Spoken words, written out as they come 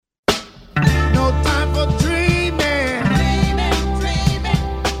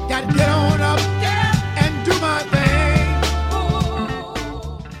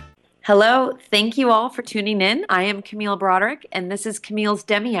Hello, thank you all for tuning in. I am Camille Broderick, and this is Camille's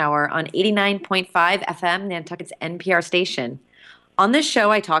Demi Hour on 89.5 FM, Nantucket's NPR station. On this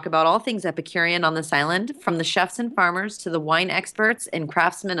show, I talk about all things Epicurean on this island, from the chefs and farmers to the wine experts and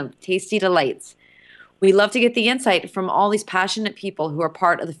craftsmen of tasty delights. We love to get the insight from all these passionate people who are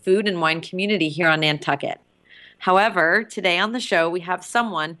part of the food and wine community here on Nantucket. However, today on the show, we have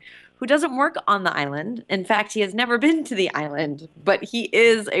someone who doesn't work on the island. In fact, he has never been to the island, but he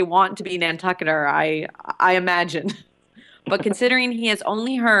is a want to be Nantucketer, I imagine. But considering he has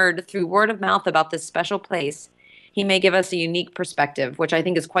only heard through word of mouth about this special place, he may give us a unique perspective, which I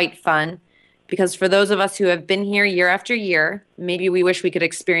think is quite fun. Because for those of us who have been here year after year, maybe we wish we could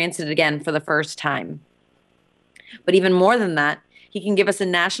experience it again for the first time. But even more than that, he can give us a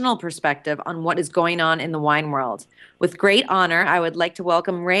national perspective on what is going on in the wine world. With great honor, I would like to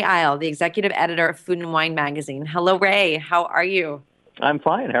welcome Ray Isle, the executive editor of Food and Wine magazine. Hello, Ray. How are you? I'm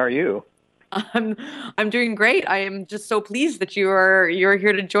fine. How are you? I'm I'm doing great. I am just so pleased that you're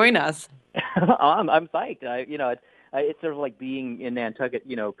here to join us. I'm psyched. It's sort of like being in Nantucket,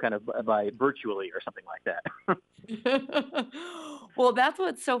 kind of by virtually or something like that. Well, that's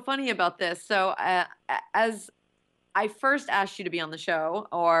what's so funny about this. So, as I first asked you to be on the show,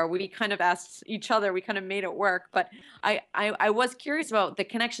 or we kind of asked each other. We kind of made it work. But I was curious about the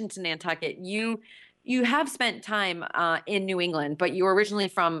connection to Nantucket. You have spent time in New England, but you were originally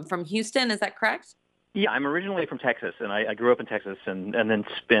from Houston. Is that correct? Yeah, I'm originally from Texas, and I grew up in Texas, and then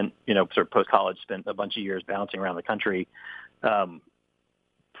spent, sort of post college, spent a bunch of years bouncing around the country. Um,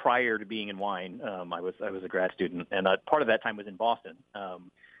 Prior to being in wine, I was a grad student, and part of that time was in Boston.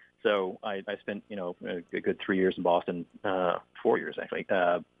 So I spent, a good 3 years in Boston, 4 years actually,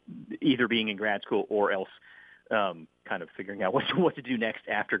 either being in grad school or else kind of figuring out what to do next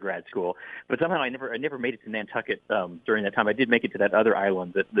after grad school. But somehow I never made it to Nantucket during that time. I did make it to that other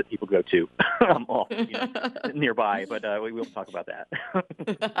island that people go to nearby, but we won't talk about that.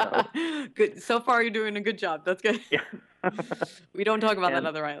 Good. So far, you're doing a good job. That's good. Yeah. We don't talk about that and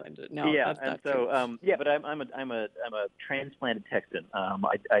other island. No, yeah, that's and not true. so but I'm a transplanted Texan.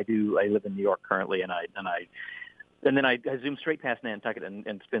 I live in New York currently, and then I zoom straight past Nantucket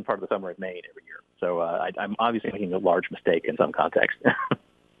and spend part of the summer in Maine every year. So I'm obviously making a large mistake in some context.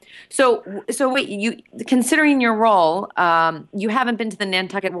 So wait, considering your role, you haven't been to the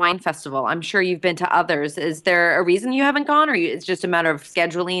Nantucket Wine Festival. I'm sure you've been to others. Is there a reason you haven't gone, or it's just a matter of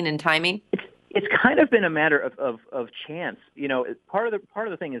scheduling and timing? It's kind of been a matter of chance. Part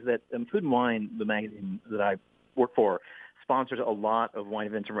of the thing is that Food and Wine, the magazine that I work for, sponsors a lot of wine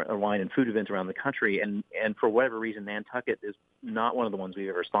events, wine and food events around the country, and for whatever reason, Nantucket is not one of the ones we've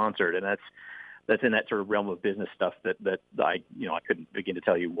ever sponsored, and that's in that sort of realm of business stuff that I couldn't begin to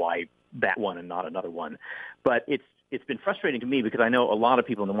tell you why that one and not another one, but it's been frustrating to me because I know a lot of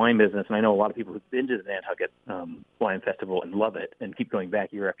people in the wine business, and I know a lot of people who've been to the Nantucket Wine Festival and love it and keep going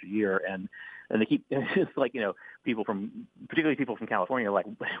back year after year, and they keep, it's like, particularly people from California are like,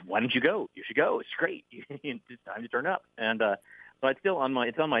 why don't you go? You should go. It's great. It's time to turn up. And but it's still on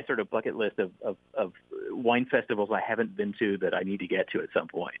my sort of bucket list of wine festivals I haven't been to that I need to get to at some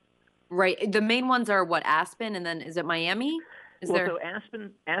point. Right. The main ones are what, Aspen, and then is it Miami? So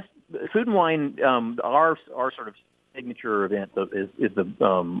Aspen, Food and Wine, our sort of signature event is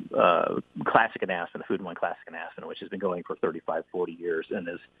the Classic in Aspen, the Food and Wine Classic in Aspen, which has been going for 35, 40 years, and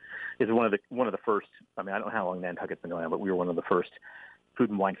is one of the first. I mean, I don't know how long Nantucket's been going on, but we were one of the first food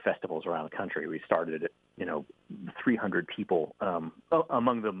and wine festivals around the country. We started at 300 people,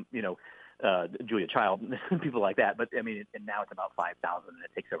 among them Julia Child and people like that. But I mean, and now it's about 5,000, and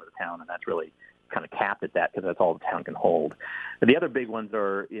it takes over the town, and that's really kind of capped at that because that's all the town can hold. But the other big ones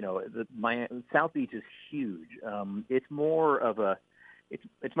are, my South Beach is huge. It's more of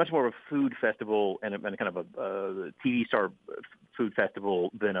it's much more of a food festival and kind of a TV star food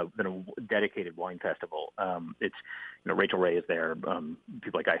festival than a dedicated wine festival. It's Rachel Ray is there,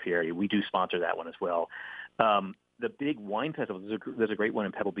 people like Guy Fieri. We do sponsor that one as well. The big wine festival, there's a great one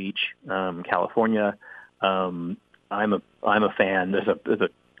in Pebble Beach, California. I'm a fan. There's a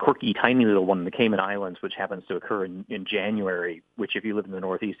quirky, tiny little one in the Cayman Islands, which happens to occur in January, which if you live in the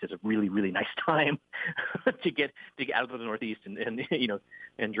Northeast is a really, really nice time to get out of the Northeast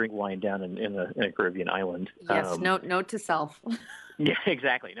and drink wine down in a Caribbean island. Yes, note to self. Yeah,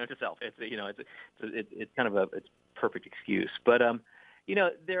 exactly. Note to self. It's kind of it's perfect excuse. But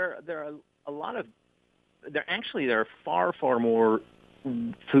there are a lot of there are far more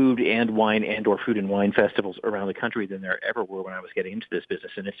food and wine or food and wine festivals around the country than there ever were when I was getting into this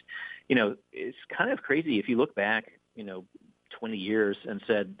business. And it's kind of crazy if you look back, 20 years and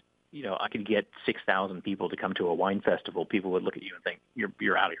said, I could get 6,000 people to come to a wine festival, people would look at you and think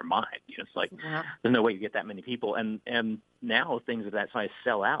you're out of your mind. It's like, Wow. there's no way you get that many people. And now things of that size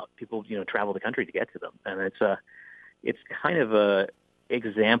sell out. People, travel the country to get to them. And it's kind of a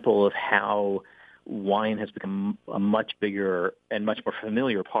example of how wine has become a much bigger and much more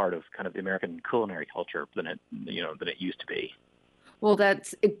familiar part of kind of the American culinary culture than it used to be. Well,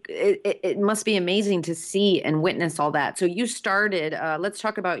 it must be amazing to see and witness all that. So you started, let's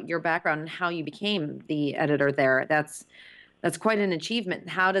talk about your background and how you became the editor there. That's quite an achievement.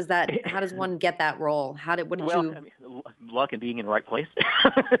 How does one get that role? What did you? I mean, luck and being in the right place.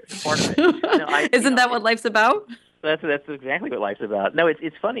 It's part of it. No, Isn't that what life's about? That's exactly what life's about. No,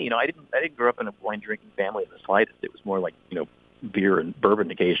 it's funny. I didn't grow up in a wine drinking family in the slightest. It was more like beer and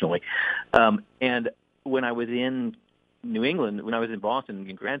bourbon occasionally. And when I was in New England, when I was in Boston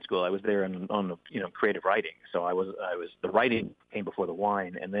in grad school, I was there on creative writing. So I was the writing came before the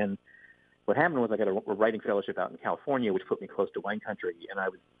wine, and then what happened was I got a writing fellowship out in California, which put me close to wine country, and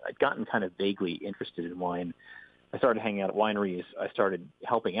I'd gotten kind of vaguely interested in wine. I started hanging out at wineries. I started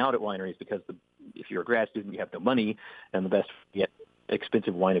helping out at wineries because if you're a grad student, you have no money, and the best to get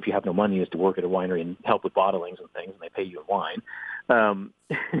expensive wine if you have no money is to work at a winery and help with bottlings and things, and they pay you in wine.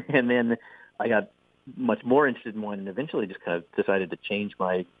 And then I got much more interested in wine and eventually just kind of decided to change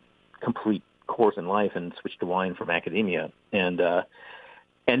my complete course in life and switch to wine from academia. And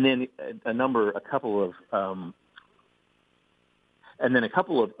then a couple of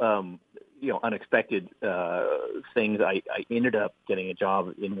unexpected things. I ended up getting a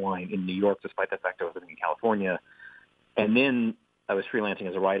job in wine in New York, despite the fact I was living in California. And then I was freelancing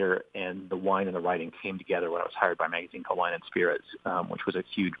as a writer, and the wine and the writing came together when I was hired by a magazine called Wine and Spirits, which was a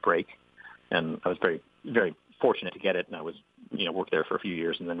huge break. And I was very, very fortunate to get it. And I was, worked there for a few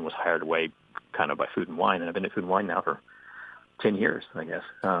years and then was hired away kind of by Food and Wine. And I've been at Food and Wine now for 10 years, I guess.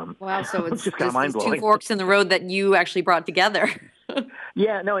 Wow. So it's just kind of mind-blowing. These two forks in the road that you actually brought together.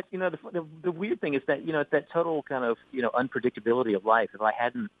 Yeah, no, it's, the weird thing is that, it's that total kind of, unpredictability of life. If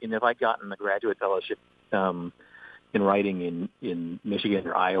I'd gotten a graduate fellowship, in writing in Michigan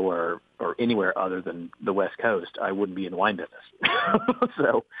or Iowa or anywhere other than the West Coast, I wouldn't be in the wine business.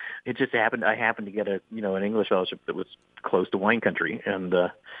 So it just happened. I happened to get an English fellowship that was close to wine country, and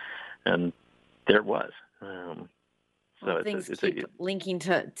there it was. So things keep linking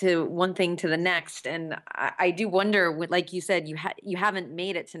to one thing to the next, and I do wonder. Like you said, you haven't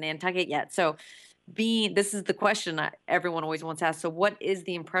made it to Nantucket yet, so. This is the question everyone always wants to ask. So what is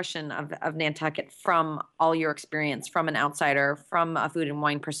the impression of Nantucket from all your experience, from an outsider, from a food and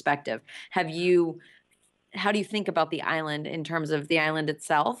wine perspective? How do you think about the island in terms of the island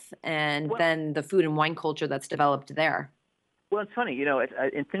itself and then the food and wine culture that's developed there? Well, it's funny,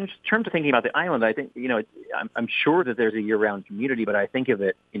 in terms of thinking about the island, I think, I'm sure that there's a year-round community, but I think of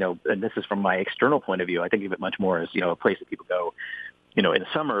it, and this is from my external point of view, I think of it much more as, a place that people go, in the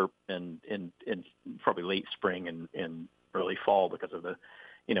summer and probably late spring and early fall because of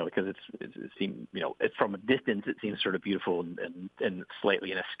because it seems, it's from a distance, it seems sort of beautiful and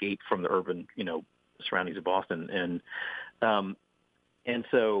slightly an escape from the urban, surroundings of Boston. And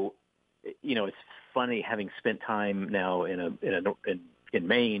so, it's funny having spent time now in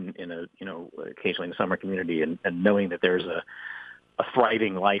Maine, occasionally in the summer community and knowing that there's a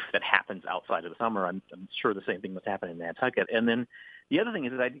thriving life that happens outside of the summer. I'm sure the same thing must happen in Nantucket. And then the other thing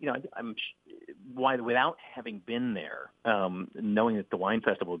is that I'm without having been there, knowing that the wine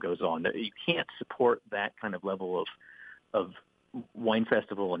festival goes on, that you can't support that kind of level of wine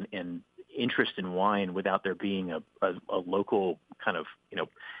festival and interest in wine without there being a local kind of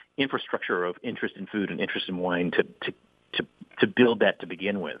infrastructure of interest in food and interest in wine to build that to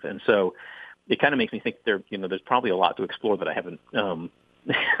begin with. And so it kind of makes me think there's probably a lot to explore that I haven't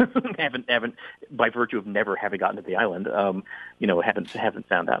haven't by virtue of never having gotten to the island, haven't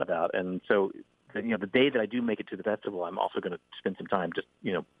found out about. And so, the day that I do make it to the festival, I'm also going to spend some time just,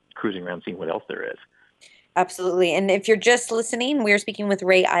 cruising around, seeing what else there is. Absolutely. And if you're just listening, we're speaking with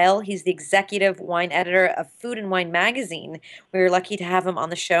Ray Isle. He's the executive wine editor of Food and Wine magazine. We were lucky to have him on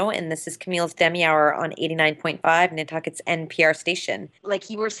the show, and this is Camille's Demi Hour on 89.5, Nantucket's NPR station. Like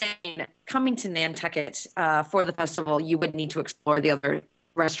you were saying, coming to Nantucket for the festival, you would need to explore the other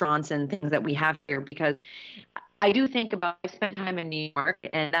restaurants and things that we have here, because I do think about, I spent time in New York,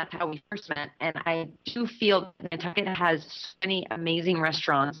 and that's how we first met, and I do feel Nantucket has so many amazing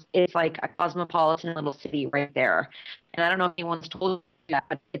restaurants. It's like a cosmopolitan little city right there. And I don't know if anyone's told you that,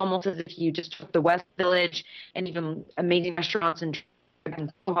 but it's almost as if you just took the West Village and even amazing restaurants and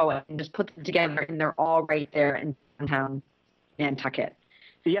Soho and just put them together, and they're all right there in downtown Nantucket.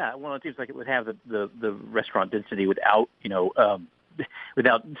 Yeah, well, it seems like it would have the restaurant density without,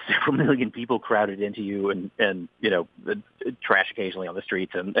 without several million people crowded into you and trash occasionally on the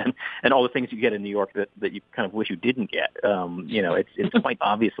streets and all the things you get in New York that you kind of wish you didn't get. It's quite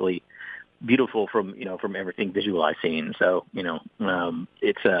obviously beautiful from everything visual I've seen. So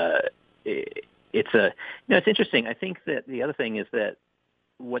it's interesting. I think that the other thing is that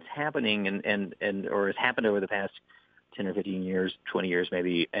what's happening or has happened over the past 10 or 15 years, 20 years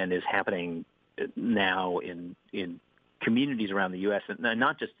maybe, and is happening now in communities around the U.S. and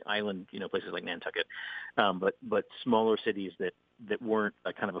not just island, places like Nantucket, but smaller cities that weren't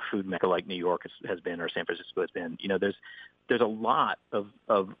a kind of a food mecca like New York has been or San Francisco has been. There's a lot of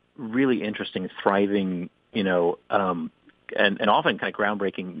really interesting, thriving, and often kind of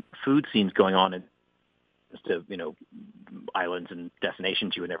groundbreaking food scenes going on in islands and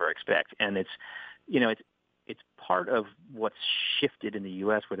destinations you would never expect. And it's part of what's shifted in the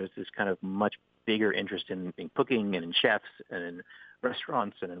U.S. where there's this kind of much bigger interest in cooking and in chefs and in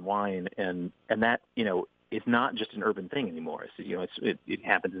restaurants and in wine, and that is not just an urban thing anymore. It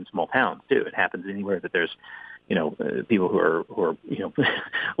happens in small towns too. It happens anywhere that there's people who are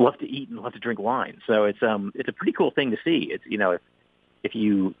love to eat and love to drink wine. So it's a pretty cool thing to see. It's if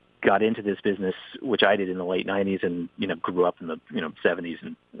you got into this business, which I did in the late 90s, and grew up in the 70s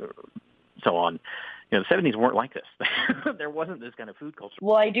and so on. The 70s weren't like this. There wasn't this kind of food culture.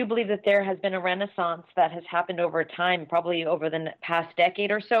 Well, I do believe that there has been a renaissance that has happened over time, probably over the past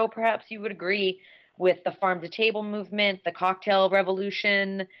decade or so. Perhaps you would agree with the farm-to-table movement, the cocktail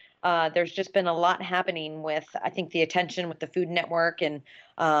revolution. There's just been a lot happening with, I think, the attention with the Food Network and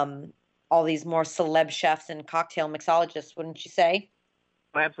all these more celeb chefs and cocktail mixologists, wouldn't you say?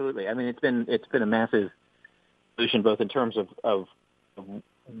 Oh, absolutely. I mean, it's been a massive evolution, both in terms of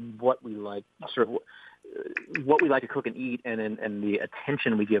what we like, sort of what we like to cook and eat, and the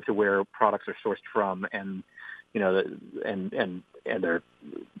attention we give to where products are sourced from, and and their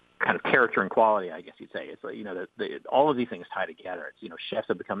kind of character and quality, I guess you'd say. It's like all of these things tie together. It's chefs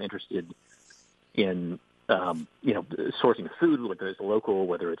have become interested in sourcing food, whether it's local,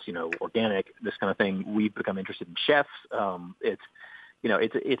 whether it's organic, this kind of thing. We've become interested in chefs.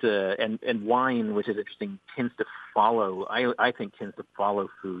 And wine, which is interesting, tends to follow. I think tends to follow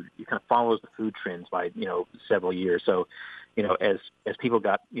food. It kind of follows the food trends by several years. So, as people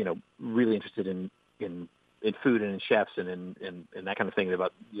got really interested in food and in chefs and in that kind of thing,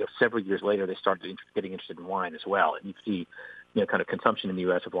 about several years later they started getting interested in wine as well. And you see kind of consumption in the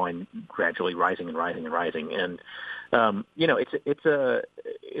U.S. of wine gradually rising and rising and rising. And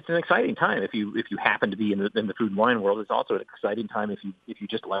it's an exciting time if you happen to be in the food and wine world. It's also an exciting time if you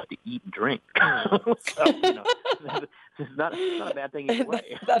just like to eat and drink. So, it's not a bad thing either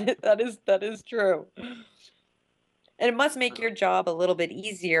way. That is true. And it must make your job a little bit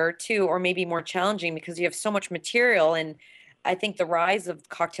easier too, or maybe more challenging because you have so much material. And I think the rise of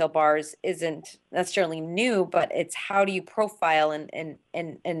cocktail bars isn't necessarily new, but it's how do you profile and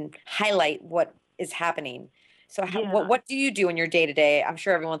highlight what is happening. So what do you do in your day to day? I'm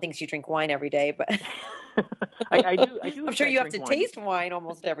sure everyone thinks you drink wine every day, but I do. I'm sure you have to taste wine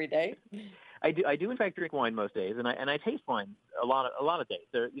almost every day. I do in fact drink wine most days, and I taste wine a lot of days.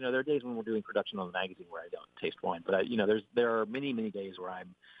 There are days when we're doing production on the magazine where I don't taste wine, but there are many days where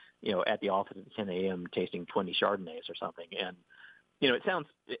I'm at the office at 10 a.m. tasting 20 Chardonnays or something, and it sounds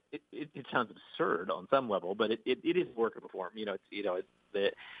absurd on some level, but it is workable for me.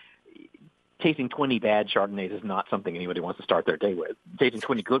 Tasting 20 bad Chardonnays is not something anybody wants to start their day with. Tasting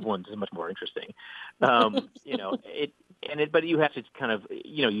 20 good ones is much more interesting. But you have to kind of,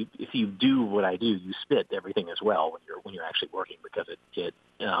 if you do what I do, you spit everything as well when you're actually working, because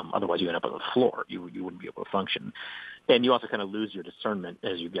otherwise you end up on the floor. You wouldn't be able to function. And you also kind of lose your discernment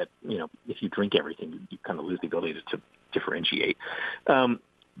as you get, if you drink everything, you kind of lose the ability to differentiate.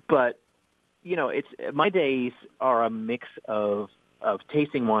 But it's my days are a mix of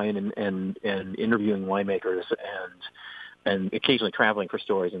tasting wine and interviewing winemakers and occasionally traveling for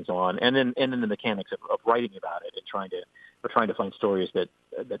stories and so on, and then the mechanics of writing about it and trying to find stories that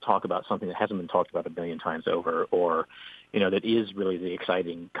talk about something that hasn't been talked about a billion times over, or that is really the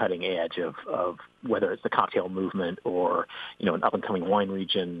exciting cutting edge of whether it's the cocktail movement or an up and coming wine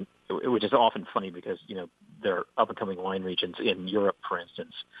region, which is often funny because there are up and coming wine regions in Europe, for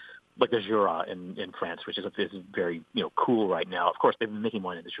instance, like the Jura in France, which is very cool right now. Of course, they've been making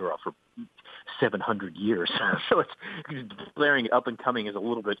wine in the Jura for 700 years, so it's declaring it up and coming is a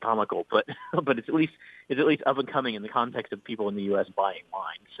little bit comical, but it's at least up and coming in the context of people in the U.S. buying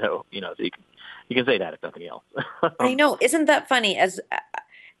wine. So so you can say that if nothing else. I know, isn't that funny? As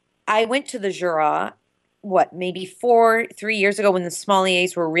I went to the Jura maybe 3 years ago when the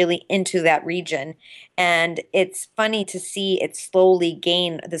sommeliers were really into that region. And it's funny to see it slowly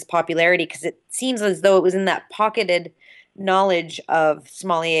gain this popularity because it seems as though it was in that pocketed knowledge of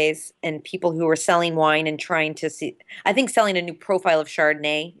sommeliers and people who were selling wine and trying to see, I think, selling a new profile of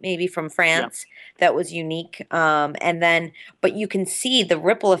Chardonnay, maybe from Yeah. France, that was unique. And then, but you can see the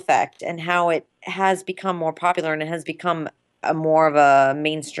ripple effect and how it has become more popular and it has become a more of a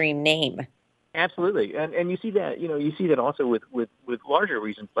mainstream name. Absolutely, and you see that you see that also with larger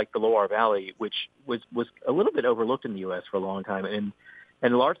regions like the Loire Valley, which was a little bit overlooked in the U.S. for a long time,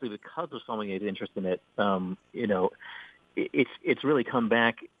 and largely because of sommeliers' interest in it. It's really come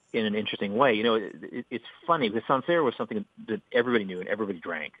back in an interesting way. It's funny because Sancerre was something that everybody knew and everybody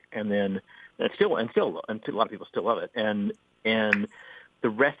drank, and then and a lot of people still love it, and the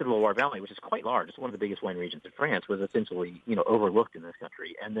rest of the Loire Valley, which is quite large, it's one of the biggest wine regions in France, was essentially overlooked in this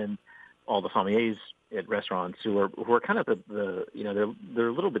country, and then all the sommeliers at restaurants who are kind of they're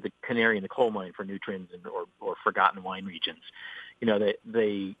a little bit the canary in the coal mine for new trends or forgotten wine regions.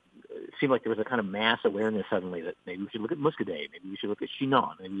 They seem like there was a kind of mass awareness suddenly that maybe we should look at Muscadet, maybe we should look at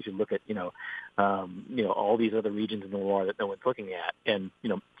Chinon, maybe we should look at all these other regions in the Loire that no one's looking at. And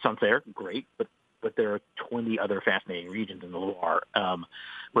Sancerre, great, but there are 20 other fascinating regions in the Loire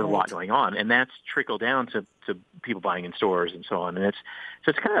with a lot going on, and that's trickled down to people buying in stores and so on. And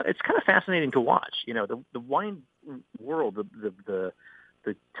it's kind of fascinating to watch. The wine world, the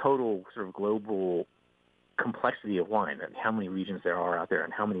total sort of global complexity of wine, and how many regions there are out there,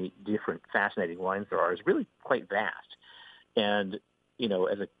 and how many different fascinating wines there are, is really quite vast. And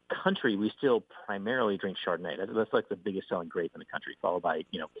as a country, we still primarily drink Chardonnay. That's like the biggest selling grape in the country, followed by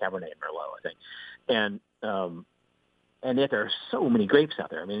Cabernet and Merlot, I think. And yet there are so many grapes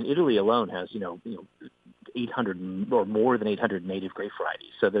out there. I mean, Italy alone has 800 or more than 800 native grape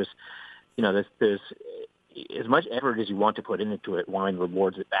varieties. So there's as much effort as you want to put into it, wine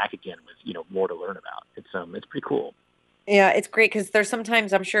rewards it back again with more to learn about. It's pretty cool. Yeah, it's great because there's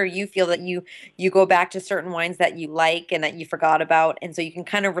sometimes I'm sure you feel that you go back to certain wines that you like and that you forgot about, and so you can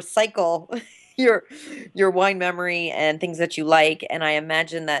kind of recycle your wine memory and things that you like. And I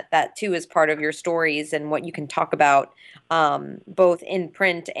imagine that that too is part of your stories and what you can talk about, both in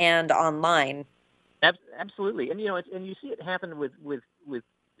print and online. Absolutely, and and you see it happen with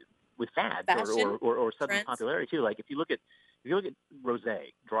fads Fashion or sudden trends. popularity too. Like if you look at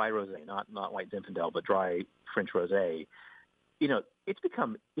rosé, dry rosé, not white Zinfandel, but dry French rosé, it's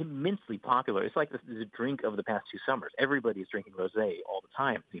become immensely popular. It's like the drink of the past 2 summers. Everybody is drinking rosé all the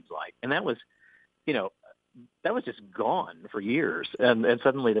time, it seems like. And that was, you know, that was just gone for years. And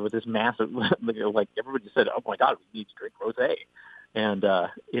suddenly there was this massive, like everybody said, oh my God, we need to drink rosé. And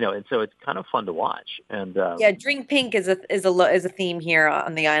so it's kind of fun to watch. And Yeah, drink pink is a theme here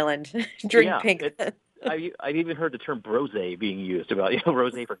on the island. Drink yeah, pink. I've even heard the term brosé being used about,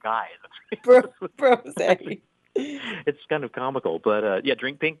 rosé for guys. Rosé. It's kind of comical, but yeah,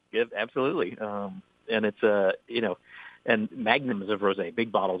 drink pink, yeah, absolutely. And it's and magnums of rosé,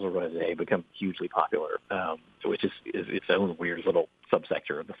 big bottles of rosé, become hugely popular, which is its own weird little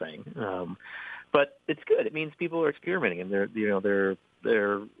subsector of the thing. But it's good. It means people are experimenting, and they're.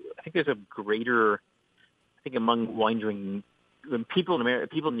 I think there's a greater. I think among wine drinking people in America,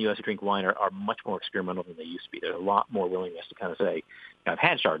 people in the U.S. who drink wine are much more experimental than they used to be. There's a lot more willingness to kind of say, I've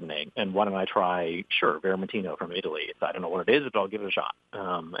had Chardonnay, and why don't I try, Vermentino from Italy. I don't know what it is, but I'll give it a shot.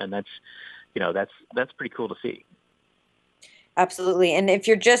 And that's pretty cool to see. Absolutely. And if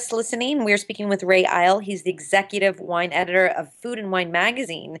you're just listening, we're speaking with Ray Isle. He's the executive wine editor of Food and Wine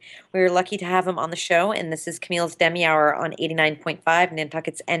magazine. We are lucky to have him on the show. And this is Camille's Demi Hour on 89.5,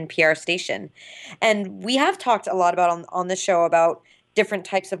 Nantucket's NPR station. And we have talked a lot about on the show about different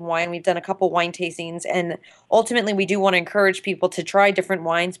types of wine. We've done a couple wine tastings. And ultimately, we do want to encourage people to try different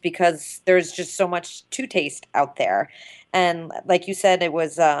wines because there's just so much to taste out there. And like you said,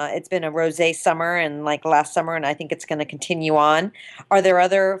 it's been a rosé summer and like last summer, and I think it's going to continue on. Are there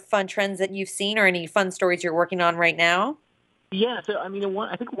other fun trends that you've seen or any fun stories you're working on right now? Yeah, so I mean,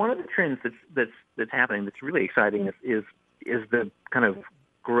 I think one of the trends that's happening that's really exciting is the kind of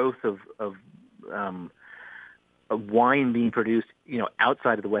growth of wine being produced,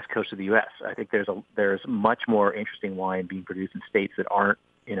 outside of the west coast of the U.S. I think there's much more interesting wine being produced in states that aren't,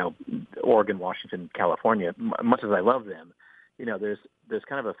 Oregon, Washington, California. Much as I love them, there's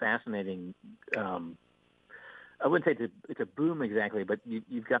kind of a fascinating. I wouldn't say it's a boom exactly, but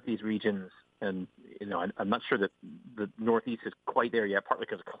you've got these regions, and I'm not sure that the Northeast is quite there yet. Partly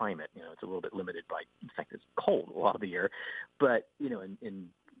because of climate, it's a little bit limited by the fact it's cold a lot of the year, but in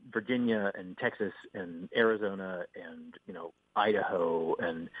Virginia and Texas and Arizona and, Idaho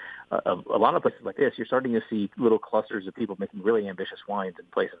and a lot of places like this, you're starting to see little clusters of people making really ambitious wines in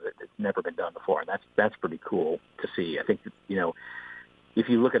places that it's never been done before. And that's pretty cool to see. I think that, if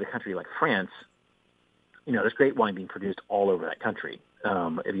you look at a country like France, there's great wine being produced all over that country.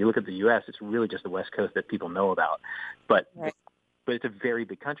 If you look at the U.S., it's really just the West Coast that people know about. But right. But it's a very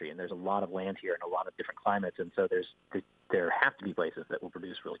big country, and there's a lot of land here and a lot of different climates, and so there have to be places that will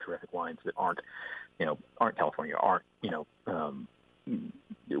produce really terrific wines that aren't California, aren't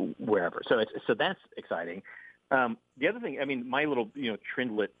wherever. So that's exciting. The other thing, my little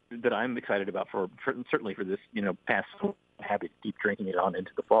trendlet that I'm excited about for certainly for this past, happy to keep drinking it on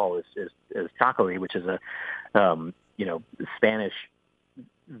into the fall is Chacolí, which is a Spanish,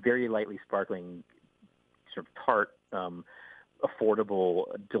 very lightly sparkling, sort of tart, affordable,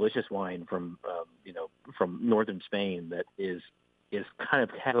 delicious wine from northern Spain that is kind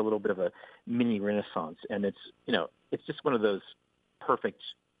of had a little bit of a mini renaissance, and it's just one of those perfect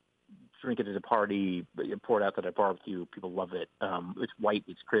drink it at a party, pour it out at a barbecue. People love it. It's white,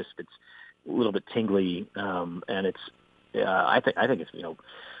 it's crisp, it's a little bit tingly, and it's I think it's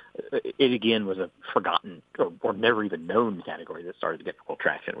it again was a forgotten or never even known category that started to get full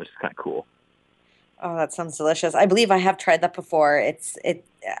traction, which is kind of cool. Oh, that sounds delicious. I believe I have tried that before.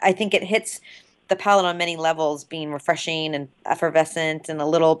 I think it hits the palate on many levels, being refreshing and effervescent and a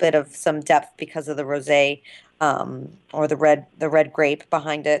little bit of some depth because of the rosé, or the red grape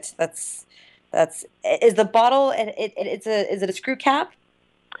behind it. Is the bottle, is it a screw cap?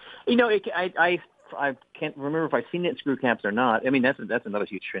 I can't remember if I've seen it in screw caps or not. That's another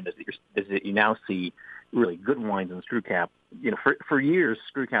huge trend is that you now see really good wines in screw cap. For years,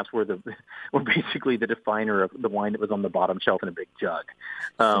 screw caps were basically the definer of the wine that was on the bottom shelf in a big jug.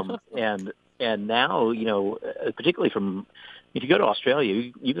 And now, particularly if you go to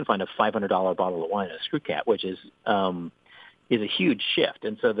Australia, you can find a $500 bottle of wine in a screw cap, which is a huge shift.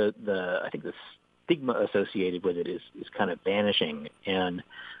 And so I think the stigma associated with it is kind of vanishing. And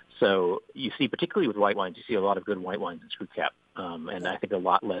so you see, particularly with white wines, you see a lot of good white wines in screw cap, and I think a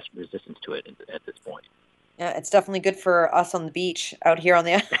lot less resistance to it at this point. Yeah, it's definitely good for us on the beach out here on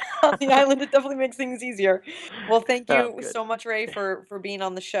the on the island. It definitely makes things easier. Well, thank you so much, Ray, for being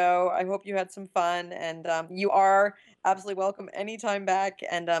on the show. I hope you had some fun, and you are absolutely welcome anytime back.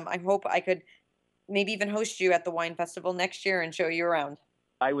 And I hope I could maybe even host you at the wine festival next year and show you around.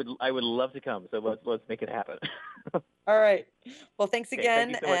 I would love to come. So let's make it happen. All right. Well, thanks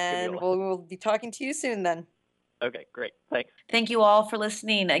again, thank you so much, and we'll be talking to you soon then. Okay, great. Thanks. Thank you all for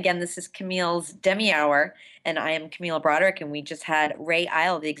listening. Again, this is Camille's Demi Hour, and I am Camille Broderick, and we just had Ray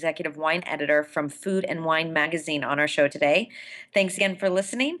Isle, the executive wine editor from Food and Wine magazine, on our show today. Thanks again for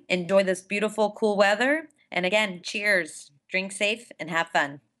listening. Enjoy this beautiful, cool weather. And again, cheers. Drink safe and have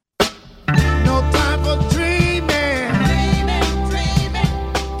fun. No time for dreams.